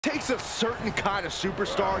Takes a certain kind of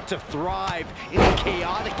superstar to thrive in the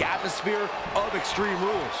chaotic atmosphere of Extreme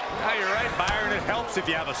Rules. Now you're right, Byron. It helps if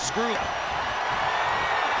you have a screw.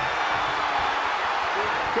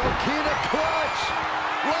 Coquina clutch,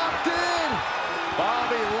 locked in.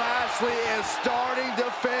 Bobby Lashley is starting to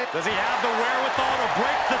fit. Does he have the wherewithal to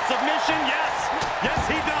break the submission? Yes. Yes,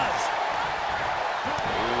 he does.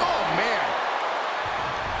 Oh, man.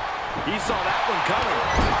 He saw that one coming.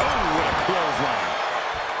 Oh, what a clothesline.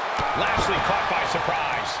 Lashley caught by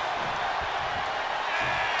surprise.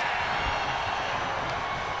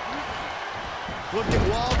 Looking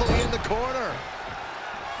wobbly in the corner.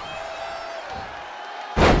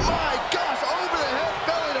 My gosh, over the head,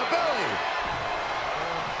 belly to belly.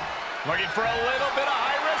 Looking for a little bit of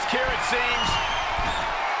high risk here, it seems.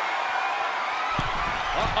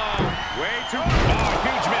 Uh-oh. Way too... Oh,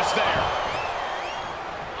 huge miss there.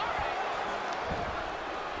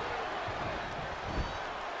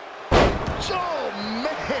 Oh,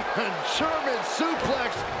 man. German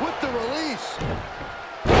suplex with the release.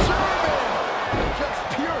 German. Just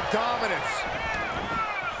pure dominance.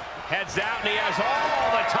 Heads out, and he has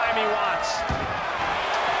all the time he wants.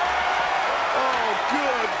 Oh,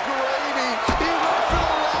 good gravy. He went for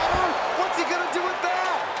the ladder. What's he going to do with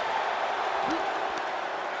that?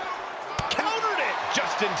 Countered it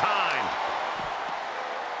just in time.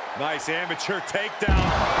 Nice amateur takedown.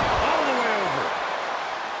 All the way over.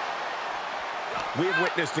 We have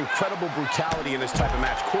witnessed incredible brutality in this type of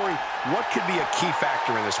match. Corey, what could be a key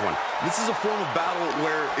factor in this one? This is a form of battle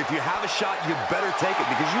where if you have a shot, you better take it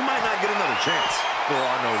because you might not get another chance. There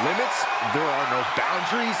are no limits. There are no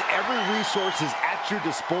boundaries. Every resource is at your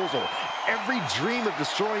disposal. Every dream of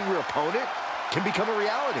destroying your opponent can become a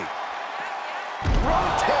reality.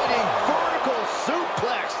 Rotating vertical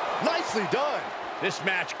suplex. Nicely done. This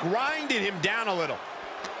match grinded him down a little.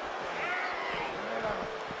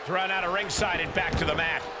 Thrown out of ringside and back to the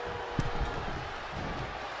mat.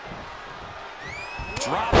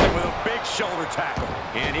 Dropped him with a big shoulder tackle.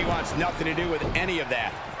 And he wants nothing to do with any of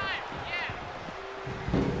that.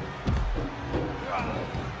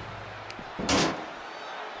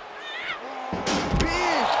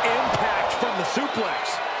 Big impact from the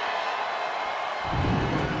suplex.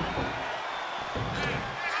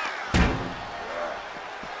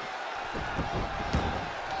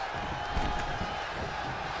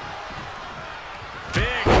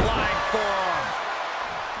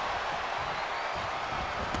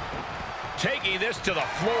 Taking this to the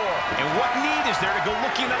floor. And what need is there to go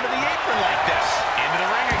looking under the apron like this? Into the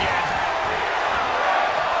ring again.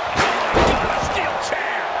 Oh my God, a steel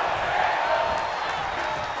chair.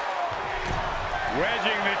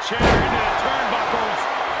 Wedging the chair into the turnbuckles.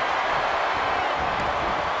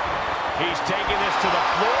 He's taking this to the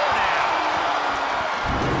floor now.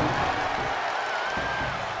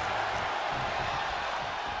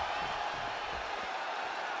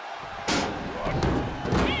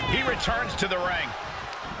 Returns to the ring.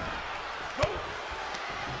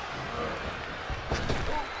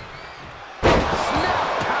 Snap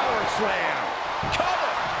power slam.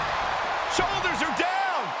 Cover. Shoulders are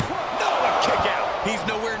down. No, a kick out. He's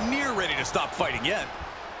nowhere near ready to stop fighting yet.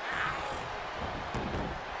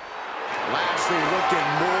 Lashley looking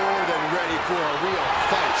more than ready for a real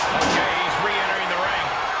fight. Okay, he's re-entering the ring.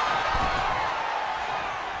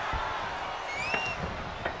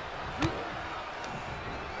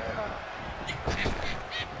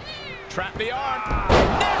 Trap the arm.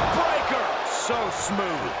 Neck breaker. So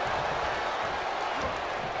smooth.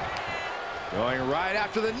 Going right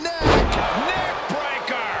after the neck. Neck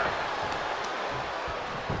breaker.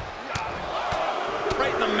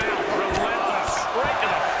 Right in the mouth. Relentless. Right to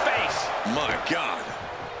the face. My God.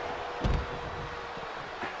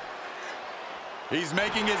 He's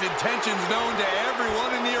making his intentions known to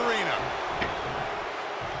everyone in the arena.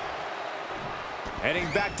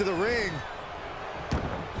 Heading back to the ring.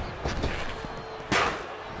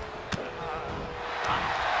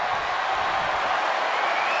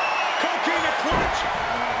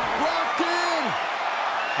 Locked in.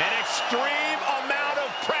 An extreme amount of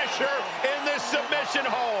pressure in this submission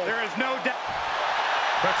hold. There is no doubt.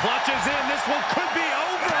 The clutch is in. This one could be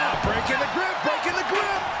over. Breaking the grip, breaking the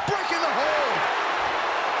grip, breaking the hold.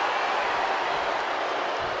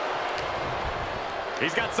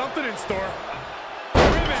 He's got something in store.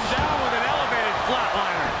 Driven down with an elevated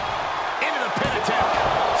flatliner. Into the pin attempt.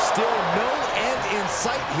 Still no end in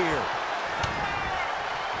sight here.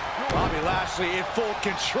 Bobby Lashley in full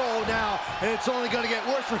control now, and it's only going to get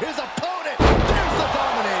worse for his opponent. Here's the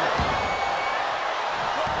Dominator.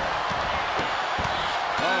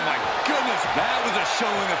 Oh, my goodness. goodness, that was a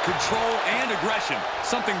showing of control and aggression,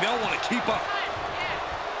 something they'll want to keep up. Oh, my goodness, that was a showing of control and aggression, something they'll want to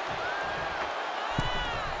keep up. He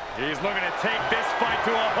He's looking to take this fight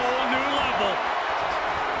to a whole new level.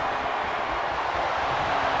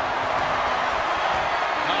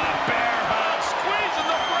 Bear hug, squeezing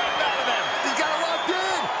the breath out of him. He's got it locked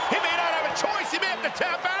in. He may not have a choice. He may have to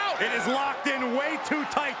tap out. It is locked in way too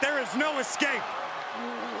tight. There is no escape.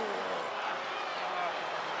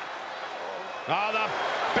 Oh, the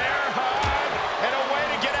bear hug. And a way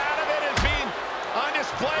to get out of it is being on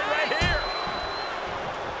display right here.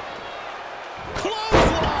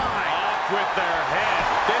 Clothesline. Off with their head.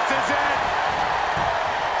 This is it.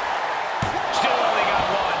 Still only got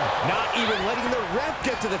one. Not even letting the ref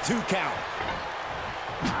get to the 2 count.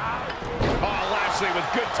 Oh, Lashley with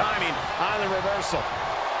good timing on the reversal.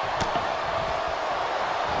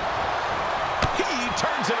 He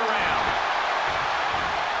turns it around.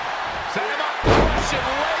 Set him up. Russian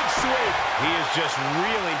leg sweep. He is just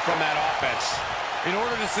reeling from that offense. In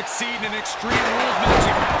order to succeed in an Extreme Rules match,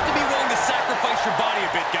 you have to be willing to sacrifice your body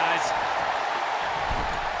a bit, guys.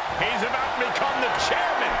 He's about to become the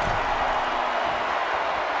chairman.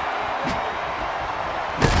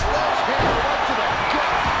 Sledgehammer up to the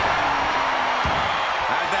gut.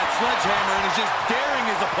 Has that sledgehammer and is just daring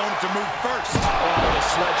his opponent to move first. Oh, the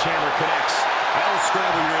sledgehammer connects. That'll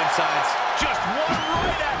scramble your insides. Just one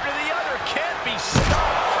right after the other. Can't be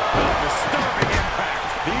stopped. Disturbing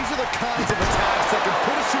impact. These are the kinds of attacks that can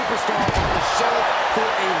put a superstar on the shelf for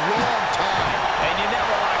a long time. And you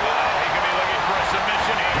never want to go. He could be looking for a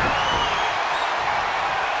submission here.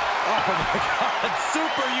 Oh, my God.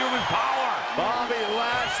 Superhuman power. Bobby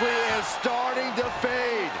Lashley is starting to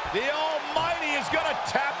fade. The Almighty is going to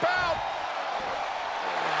tap out.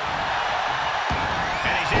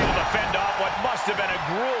 And he's able to fend off what must have been a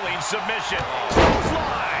grueling submission.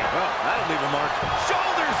 Clothesline. Well, that'll leave a mark.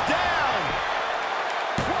 Shoulders down.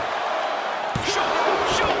 Shoulder up,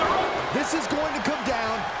 shoulder up. This is going to come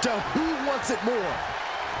down to who wants it more.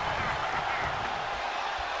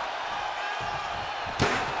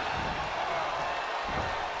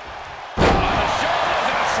 On the shoulders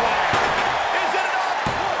and a slam. Is it enough?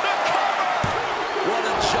 The cover. What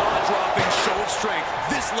a jaw-dropping show of strength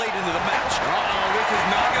this late into the match. Uh-oh, this is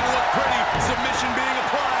not going to look pretty. Submission being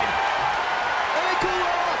applied. Ankle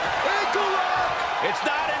lock! Ankle lock! It's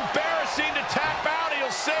not embarrassing to tap out.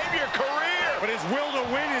 He'll save your career. But his will to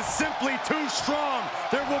win is simply too strong.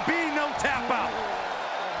 There will be no tap out.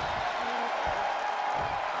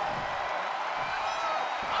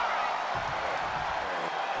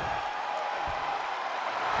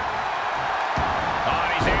 Oh,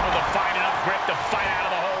 and he's able to find enough grip to fight out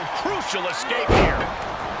of the hole. Crucial escape here.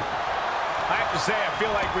 I have to say, I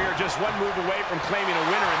feel like we are just one move away from claiming a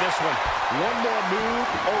winner in this one. One more move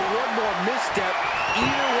or one more misstep,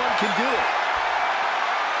 either one can do it.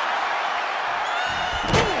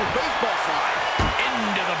 Boom, baseball slide.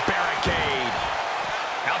 Into the barricade.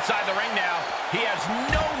 Outside the ring now. He has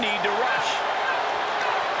no need to rush.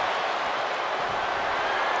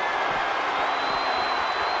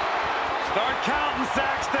 Start counting,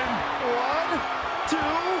 Saxton. 1, 2,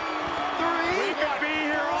 3. We could be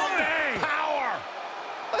here all day. Power.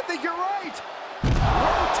 I think you're right.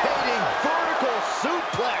 Rotating vertical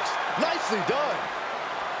suplex. Nicely done.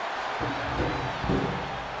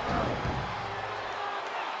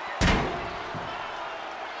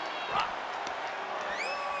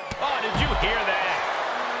 Oh, did you hear that?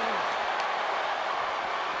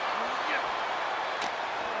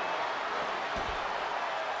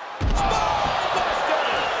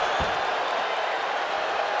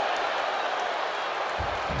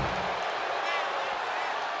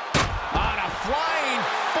 On a flying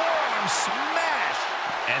forearm smash.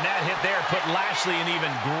 And that hit there put Lashley in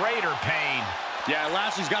even greater pain. Yeah,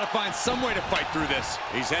 Lashley's got to find some way to fight through this.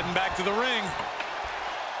 He's heading back to the ring.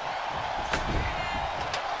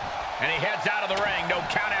 And he heads out of the ring. No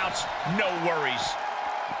countouts, no worries.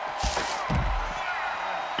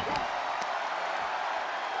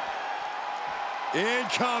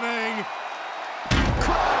 Incoming.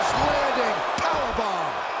 Crash landing. Powerbomb.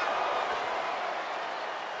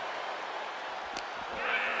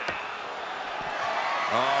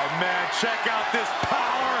 Oh, man, check out this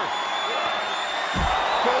power.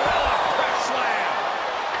 Gorilla press slam.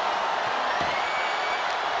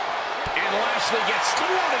 And Lashley gets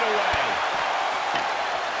thwarted away.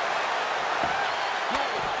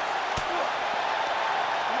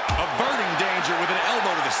 Averting danger with an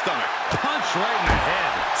elbow to the stomach. Punch right in the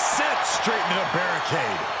head. Set straight into the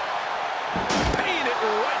barricade. Paying it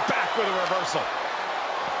right back with a reversal.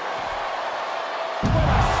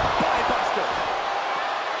 Spinebuster.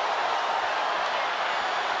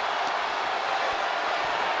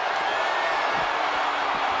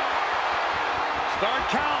 Start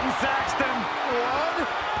count. Cotton Saxton. 1,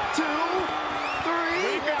 2, 3.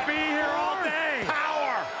 We could be here all day.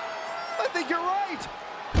 Power. I think you're right.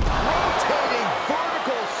 Rotating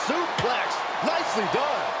vertical suplex. Nicely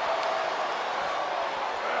done.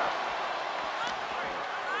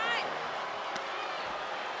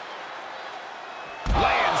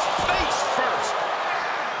 Lands face first.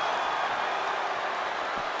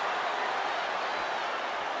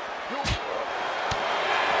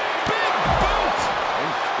 Big boot.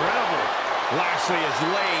 Incredible. Lashley is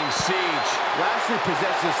laying siege. Lashley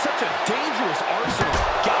possesses such a dangerous arsenal.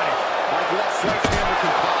 Got it. Like that sledgehammer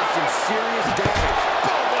can cause some serious damage.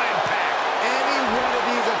 Boom impact. Any one of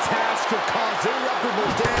these attacks could cause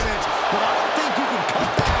irreparable damage, but I don't think you can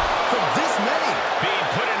cut back from this many. Being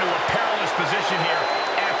put into a perilous position here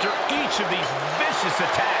after each of these vicious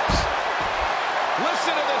attacks.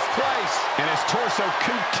 Listen to this place. And his torso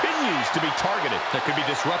continues to be targeted. That could be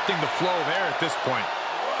disrupting the flow of air at this point.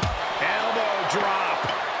 Elbow drop.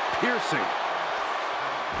 Piercing.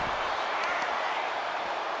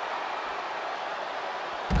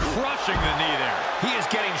 Crushing the knee there. He is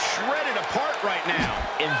getting shredded apart right now.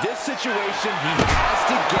 In this situation, he has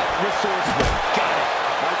to get resourceful. Got it.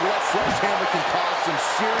 Like that sledgehammer can cause some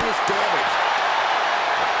serious damage.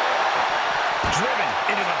 Driven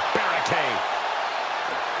into the barricade.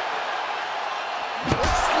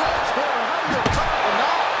 Sledgehammer, how do you cut or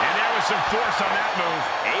not? And there was some force on that move.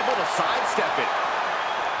 Able to sidestep it.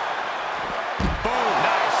 Boom.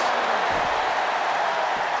 Nice.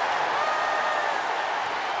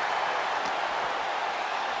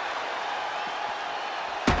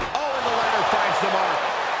 Oh, and the ladder finds the mark.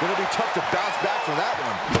 It'll be tough to bounce back from that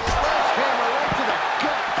one. Sledgehammer right to the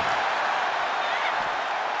gut.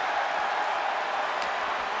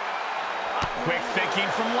 Quick thinking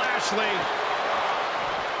from Lashley.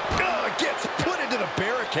 Gets put into the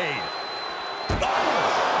barricade.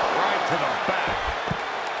 Right to the back.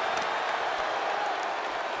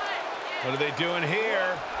 What are they doing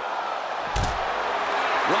here?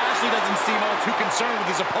 Lashley doesn't seem all too concerned with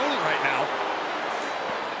his opponent right now.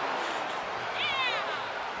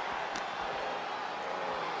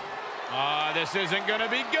 This isn't gonna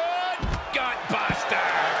be good. Gut buster.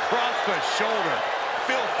 Across the shoulder.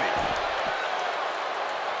 Filthy.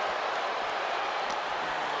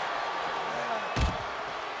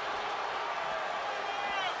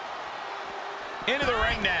 Into the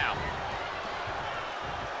ring now.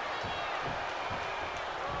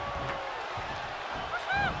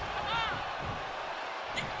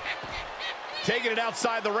 Taking it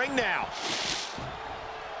outside the ring now.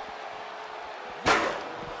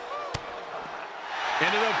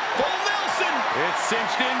 Into the full Nelson. It's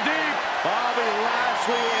cinched in deep. Bobby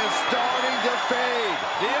Lashley is starting to fade.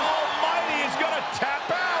 The Almighty is going to tap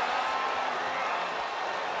out.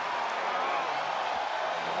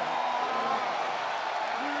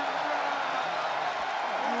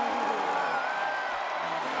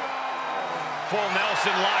 Full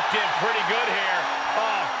Nelson locked in pretty good here.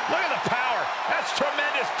 Oh, look at the power. That's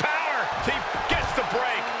tremendous power. He gets the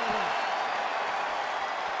break.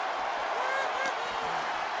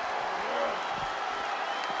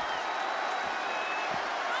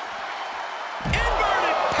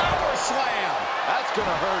 Inverted power slam. That's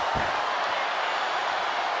gonna hurt.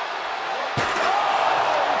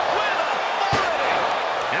 With authority.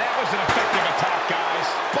 And that was an effective attack, guys.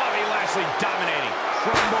 Bobby Lashley dominating.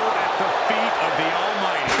 Crumble at the feet of the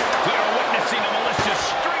Almighty. We are witnessing a malicious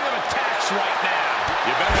string of attacks right now.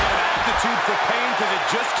 You better have an aptitude for pain because it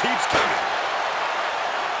just keeps coming.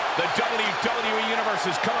 The WWE Universe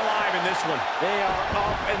has come alive in this one. They are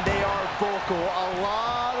up and they are vocal. A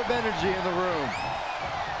lot of energy in the room.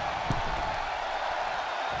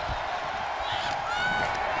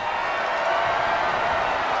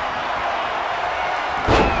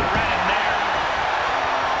 Right in there.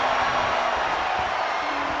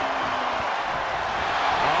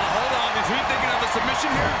 Hold on. Is he thinking of a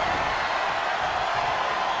submission here?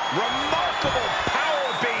 Remarkable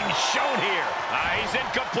power being shown here. He's in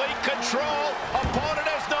complete control. Opponent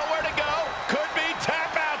has nowhere to go. Could be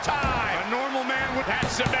tap out time. A normal man would... That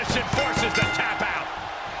submission forces the tap out.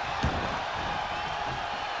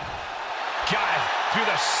 Got it. Through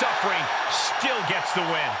the suffering, still gets the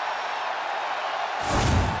win.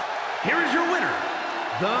 Here is your winner,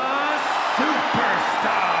 the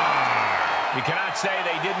Superstar. You cannot say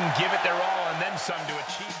they didn't give it their all and then some to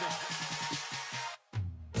achieve this.